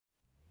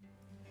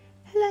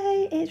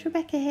it's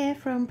Rebecca here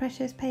from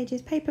Precious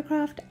Pages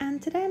Papercraft,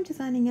 and today I'm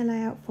designing a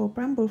layout for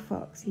Bramble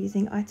Fox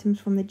using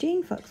items from the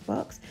Jean Fox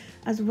box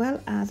as well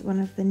as one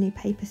of the new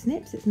paper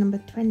snips. It's number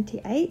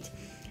 28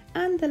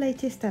 and the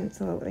latest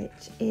stencil,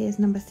 which is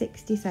number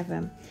 67.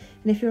 And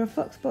if you're a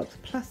Foxbox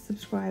Plus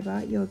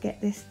subscriber, you'll get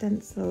this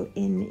stencil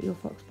in your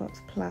Foxbox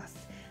Plus.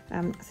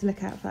 So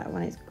look out for that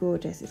one, it's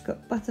gorgeous. It's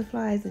got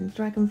butterflies and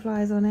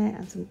dragonflies on it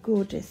and some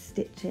gorgeous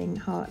stitching,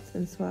 hearts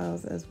and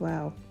swirls as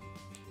well.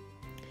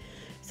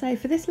 So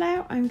for this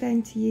layout I'm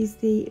going to use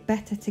the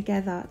Better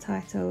Together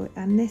title,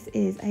 and this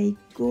is a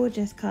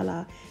gorgeous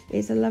colour.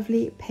 It's a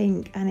lovely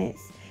pink and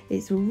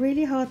it's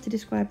really hard to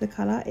describe the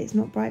colour. It's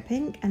not bright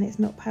pink and it's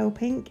not pale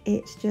pink,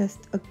 it's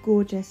just a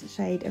gorgeous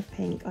shade of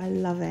pink. I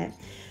love it.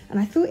 And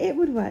I thought it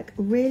would work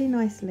really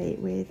nicely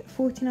with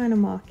 49er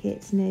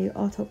Market's new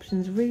Art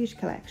Options Rouge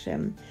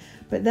collection.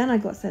 But then I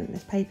got sent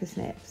this Paper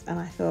Snips and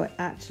I thought,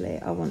 actually,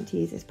 I want to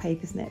use this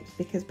Paper Snips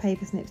because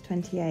Paper Snips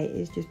 28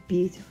 is just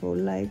beautiful,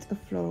 loads of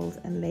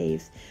florals and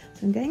leaves.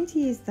 So I'm going to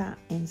use that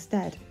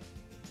instead.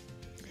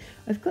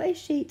 I've got a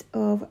sheet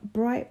of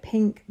bright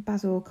pink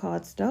basil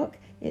cardstock.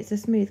 It's a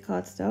smooth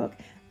cardstock.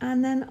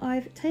 And then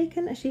I've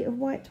taken a sheet of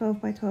white 12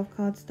 by 12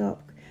 cardstock,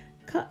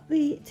 cut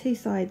the two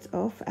sides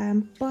off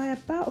by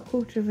about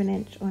 1/4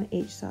 inch on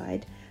each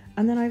side,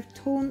 and then I've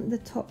torn the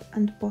top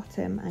and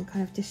bottom and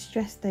kind of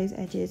distressed those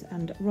edges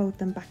and rolled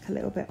them back a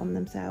little bit on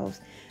themselves.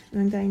 And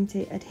I'm going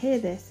to adhere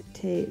this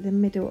to the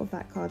middle of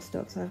that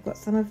cardstock, so I've got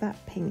some of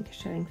that pink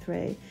showing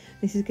through.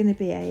 This is going to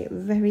be a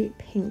very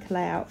pink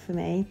layout for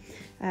me.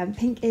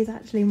 Pink is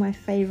actually my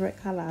favourite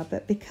colour,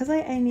 but because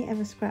I only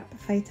ever scrap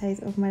photos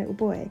of my little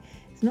boy,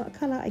 it's not a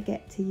colour I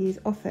get to use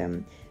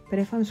often. But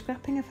if I'm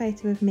scrapping a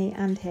photo of me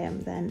and him,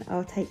 then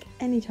I'll take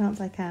any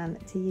chance I can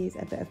to use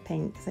a bit of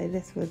pink. So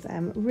this was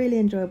really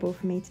enjoyable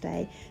for me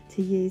today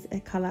to use a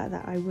colour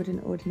that I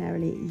wouldn't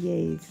ordinarily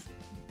use.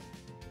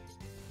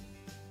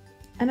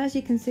 And as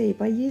you can see,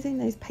 by using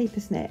those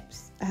paper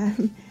snips,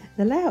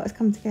 the layout has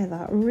come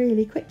together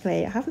really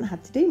quickly. I haven't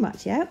had to do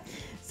much yet.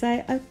 So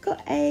I've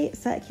got a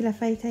circular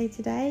photo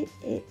today.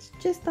 It's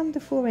just under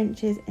 4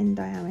 inches in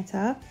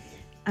diameter.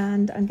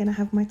 And I'm going to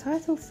have my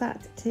title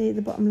sat to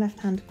the bottom left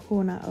hand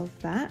corner of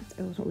that.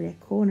 It wasn't really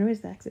a corner, is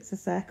there, because it's a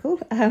circle,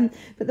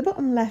 but the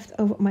bottom left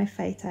of my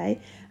photo.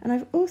 And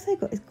I've also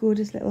got this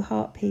gorgeous little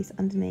heart piece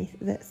underneath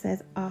that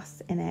says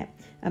us in it,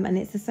 and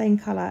it's the same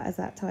colour as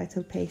that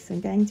title piece, so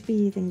I'm going to be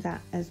using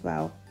that as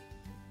well.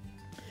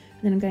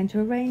 And then I'm going to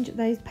arrange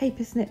those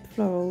paper snip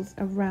florals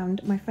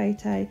around my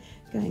photo,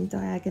 going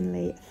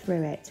diagonally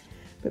through it.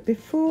 But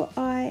before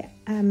I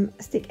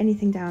stick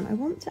anything down, I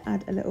want to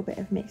add a little bit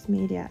of mixed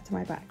media to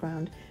my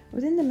background. I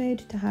was in the mood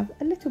to have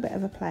a little bit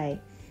of a play.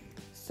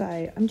 So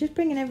I'm just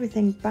bringing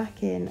everything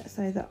back in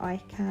so that I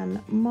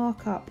can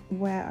mark up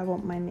where I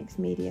want my mixed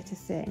media to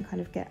sit and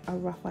kind of get a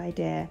rough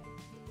idea.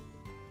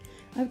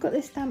 I've got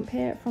this stamp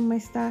here from my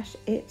stash.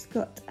 It's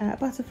got a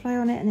butterfly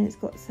on it and then it's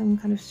got some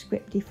kind of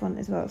scripty font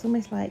as well. It's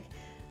almost like,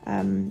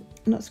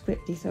 not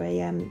scripty, sorry,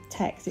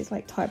 text. It's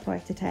like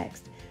typewriter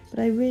text. But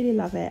I really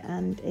love it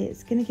and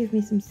it's going to give me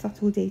some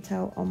subtle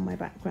detail on my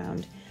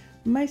background.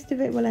 Most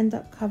of it will end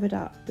up covered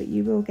up, but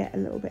you will get a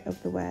little bit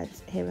of the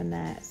words here and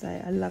there, so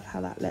I love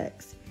how that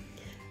looks.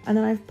 And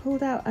then I've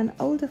pulled out an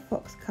older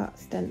Fox cut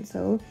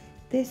stencil.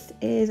 This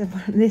is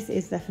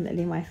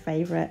definitely my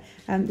favourite.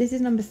 This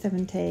is number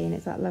 17,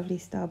 it's that lovely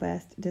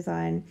starburst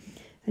design.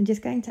 I'm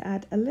just going to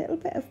add a little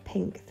bit of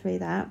pink through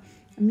that.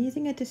 I'm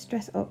using a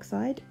Distress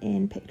Oxide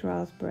in Picked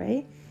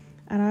Raspberry.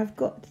 And I've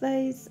got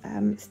those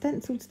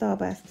stenciled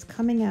starbursts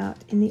coming out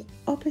in the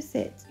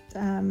opposite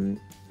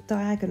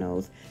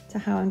diagonals to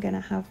how I'm going to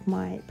have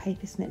my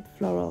paper snip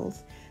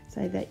florals,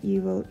 so that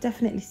you will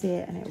definitely see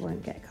it and it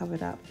won't get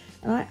covered up.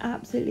 And I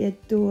absolutely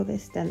adore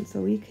this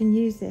stencil. You can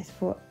use this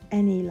for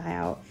any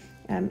layout.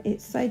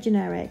 It's so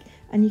generic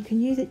and you can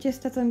use it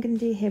just as I'm going to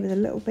do here, with a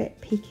little bit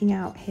peeking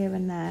out here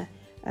and there.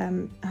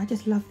 I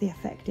just love the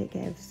effect it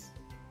gives.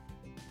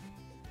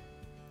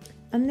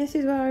 And this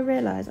is where I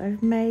realise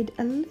I've made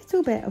a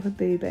little bit of a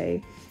boo-boo.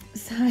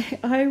 So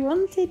I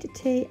wanted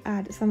to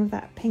add some of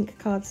that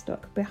pink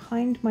cardstock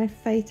behind my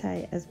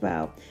photo as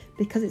well,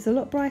 because it's a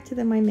lot brighter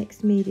than my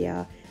mixed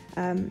media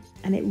and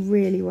it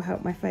really will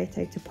help my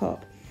photo to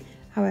pop.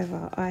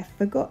 However, I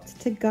forgot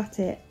to gut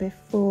it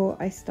before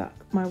I stuck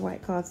my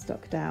white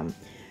cardstock down.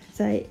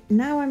 So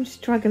now I'm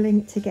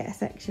struggling to get a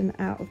section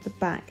out of the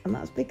back, and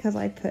that's because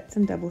I put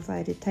some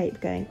double-sided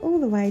tape going all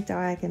the way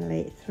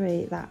diagonally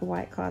through that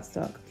white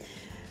cardstock.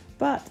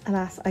 But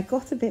alas, I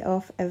got a bit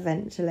off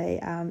eventually.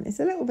 It's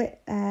a little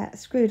bit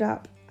screwed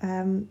up,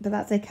 but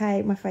that's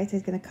okay. My photo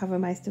is going to cover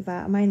most of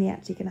that. I'm only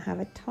actually going to have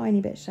a tiny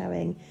bit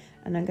showing,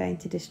 and I'm going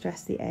to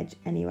distress the edge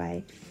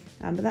anyway.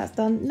 But that's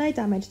done no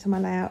damage to my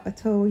layout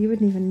at all. You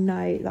wouldn't even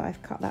know that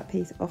I've cut that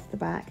piece off the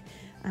back.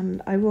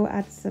 And I will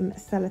add some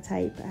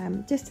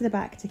sellotape just to the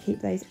back to keep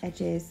those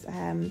edges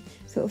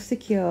sort of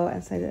secure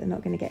and so that they're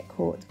not going to get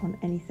caught on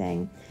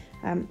anything.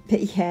 But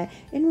yeah,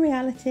 in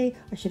reality,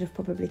 I should have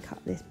probably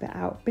cut this bit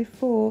out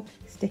before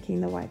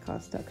sticking the white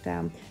cardstock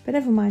down. But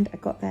never mind, I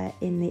got there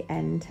in the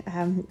end.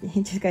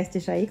 It just goes to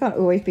show you can't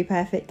always be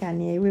perfect, can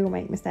you? We all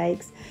make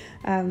mistakes.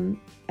 And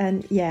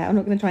yeah, I'm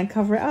not going to try and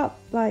cover it up.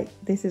 Like,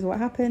 this is what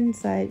happened.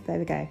 So there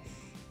we go.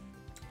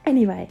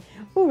 Anyway,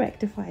 all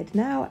rectified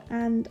now,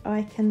 and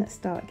I can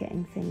start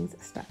getting things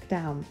stuck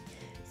down.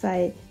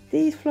 So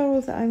these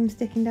florals that I'm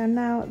sticking down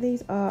now,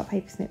 these are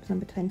Paper Snips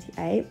number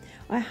 28.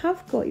 I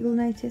have got, you'll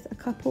notice, a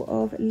couple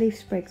of leaf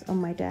sprigs on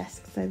my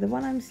desk. So the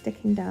one I'm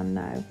sticking down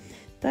now,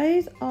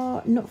 those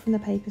are not from the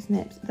Paper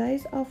Snips.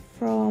 Those are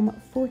from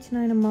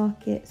 49er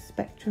Market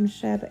Spectrum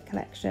Sherbet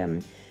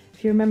collection.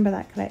 If you remember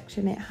that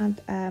collection, it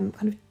had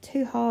kind of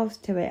two halves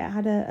to it. It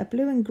had a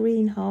blue and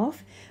green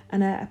half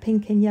and a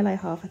pink and yellow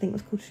half. I think it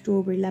was called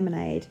Strawberry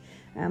Lemonade.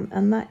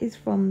 And that is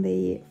from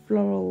the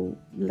floral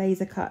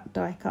laser cut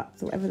die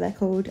cuts, or whatever they're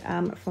called,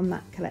 from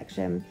that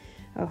collection.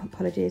 Oh,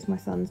 apologies, my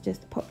son's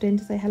just popped in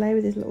to say hello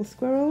with his little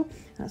squirrel.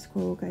 That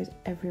squirrel goes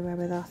everywhere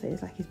with us. It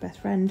is like his best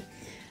friend.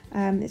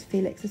 It's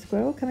Felix the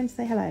squirrel coming to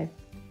say hello.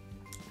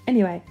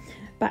 Anyway,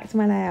 back to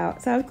my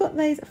layout. So I've got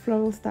those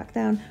florals stuck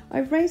down.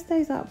 I've raised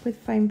those up with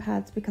foam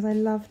pads because I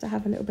love to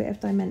have a little bit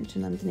of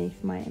dimension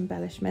underneath my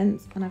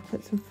embellishments, and I've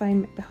put some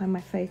foam behind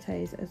my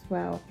photos as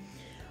well.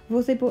 I've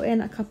also brought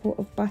in a couple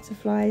of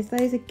butterflies.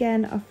 Those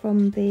again are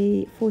from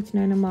the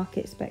 49er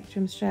Market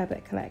Spectrum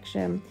Sherbet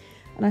collection,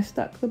 and I've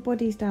stuck the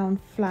bodies down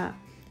flat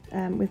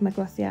with my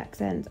glossy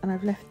accents, and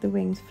I've left the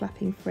wings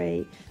flapping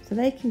free so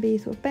they can be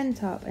sort of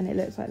bent up and it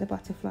looks like the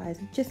butterflies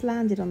have just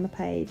landed on the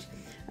page.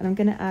 And I'm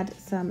going to add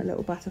some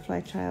little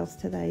butterfly trails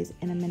to those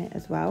in a minute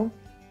as well.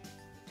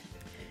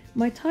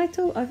 My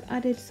title, I've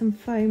added some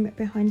foam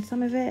behind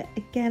some of it.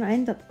 Again, I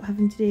end up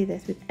having to do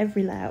this with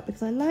every layout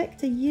because I like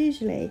to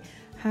usually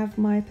have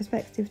my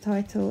perspective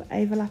title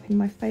overlapping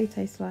my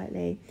photo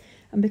slightly,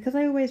 and because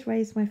I always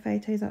raise my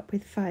photos up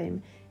with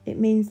foam, it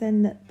means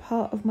then that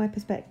part of my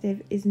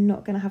perspective is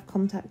not going to have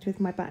contact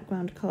with my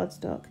background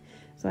cardstock,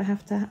 so I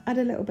have to add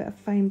a little bit of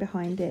foam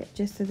behind it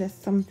just so there's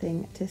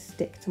something to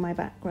stick to my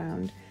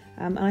background.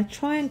 And I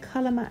try and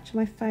colour match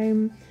my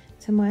foam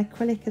to my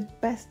acrylic as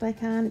best I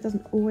can. It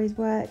doesn't always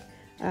work.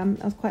 I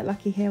was quite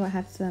lucky here, I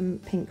had some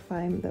pink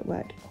foam that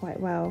worked quite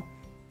well.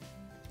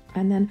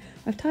 And then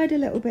I've tied a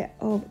little bit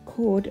of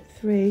cord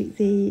through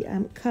the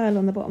curl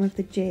on the bottom of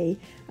the G,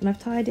 and I've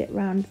tied it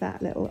round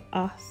that little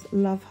us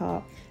love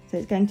heart. So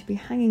it's going to be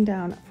hanging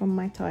down from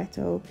my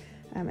title,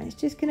 and it's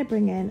just going to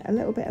bring in a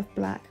little bit of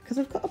black because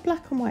I've got a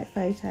black and white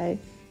photo,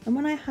 and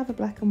when I have a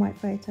black and white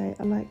photo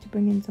I like to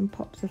bring in some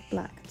pops of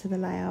black to the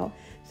layout.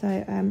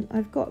 So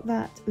I've got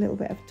that little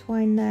bit of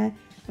twine there,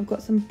 I've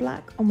got some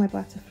black on my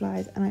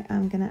butterflies, and I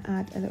am going to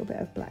add a little bit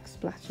of black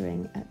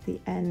splattering at the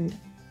end.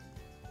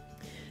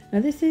 Now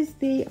this is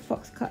the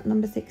Fox Cut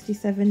number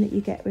 67 that you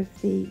get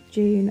with the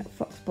June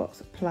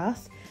Foxbox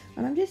Plus,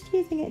 and I'm just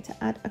using it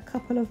to add a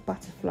couple of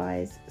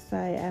butterflies. So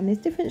there's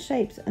different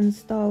shapes and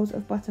styles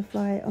of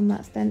butterfly on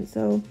that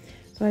stencil,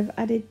 so I've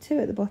added 2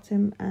 at the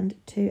bottom and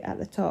 2 at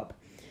the top.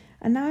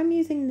 And now I'm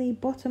using the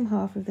bottom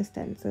half of the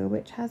stencil,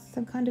 which has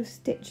some kind of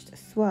stitched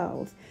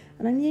swirls,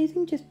 and I'm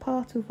using just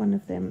part of one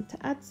of them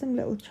to add some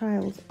little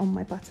trails on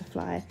my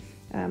butterfly.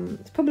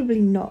 It's probably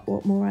not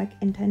what Morag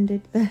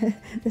intended the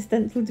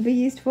stencil to be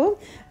used for,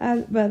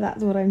 but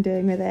that's what I'm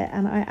doing with it,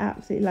 and I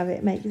absolutely love it.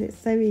 It makes it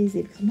so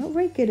easy because I'm not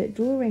very good at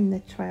drawing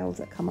the trails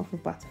that come off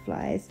of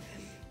butterflies.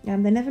 They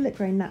never look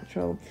very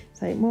natural,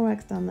 so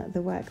Morag's done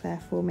the work there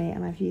for me,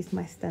 and I've used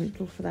my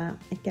stencil for that,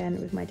 again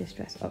with my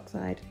Distress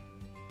Oxide.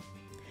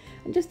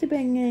 And just to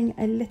bring in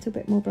a little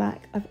bit more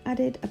black, I've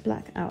added a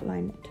black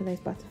outline to those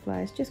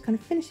butterflies, just kind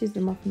of finishes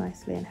them off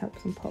nicely and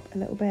helps them pop a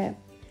little bit.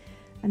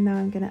 And now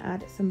I'm going to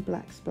add some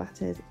black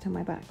splatters to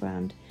my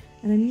background,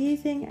 and I'm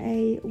using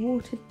a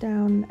watered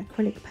down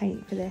acrylic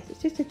paint for this.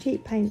 It's just a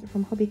cheap paint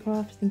from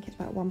Hobbycraft. I think it's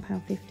about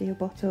 £1.50 a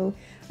bottle,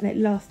 and it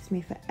lasts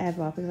me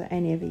forever because I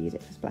only ever use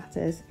it for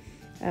splatters.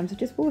 So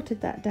just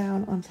watered that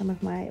down on some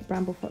of my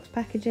Bramble Fox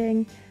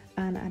packaging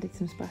and added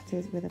some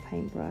splatters with a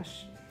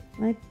paintbrush.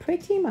 And I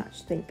pretty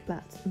much think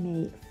that's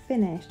me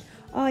finished.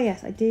 Oh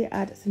yes, I do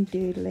add some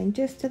doodling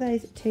just to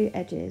those 2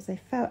 edges. They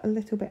felt a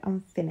little bit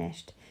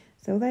unfinished.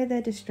 So although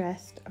they're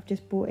distressed, I've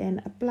just brought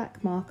in a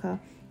black marker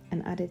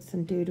and added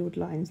some doodled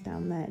lines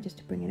down there just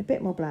to bring in a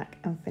bit more black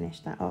and finish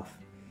that off.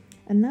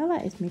 And now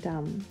that is me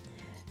done.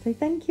 So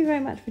thank you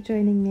very much for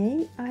joining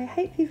me. I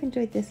hope you've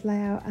enjoyed this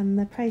layout and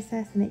the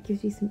process, and it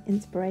gives you some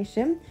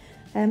inspiration.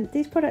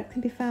 These products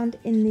can be found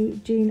in the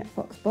June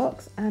Fox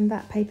box, and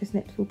that Paper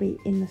Snips will be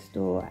in the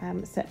store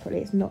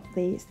separately. It's not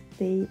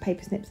the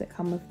Paper Snips that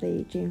come with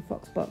the June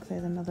Fox box.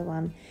 There's another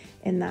one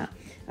in that,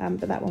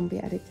 but that one will be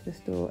added to the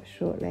store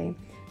shortly.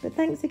 But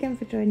thanks again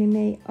for joining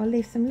me. I'll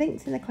leave some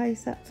links in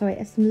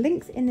the some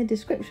links in the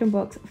description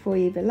box for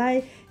you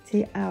below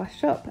to our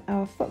shop,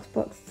 our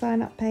Foxbox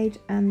sign up page,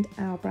 and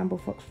our Bramble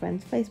Fox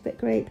Friends Facebook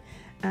group.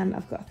 And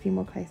I've got a few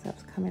more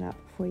close-ups coming up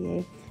for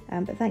you.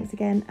 But thanks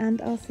again,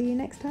 and I'll see you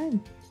next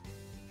time.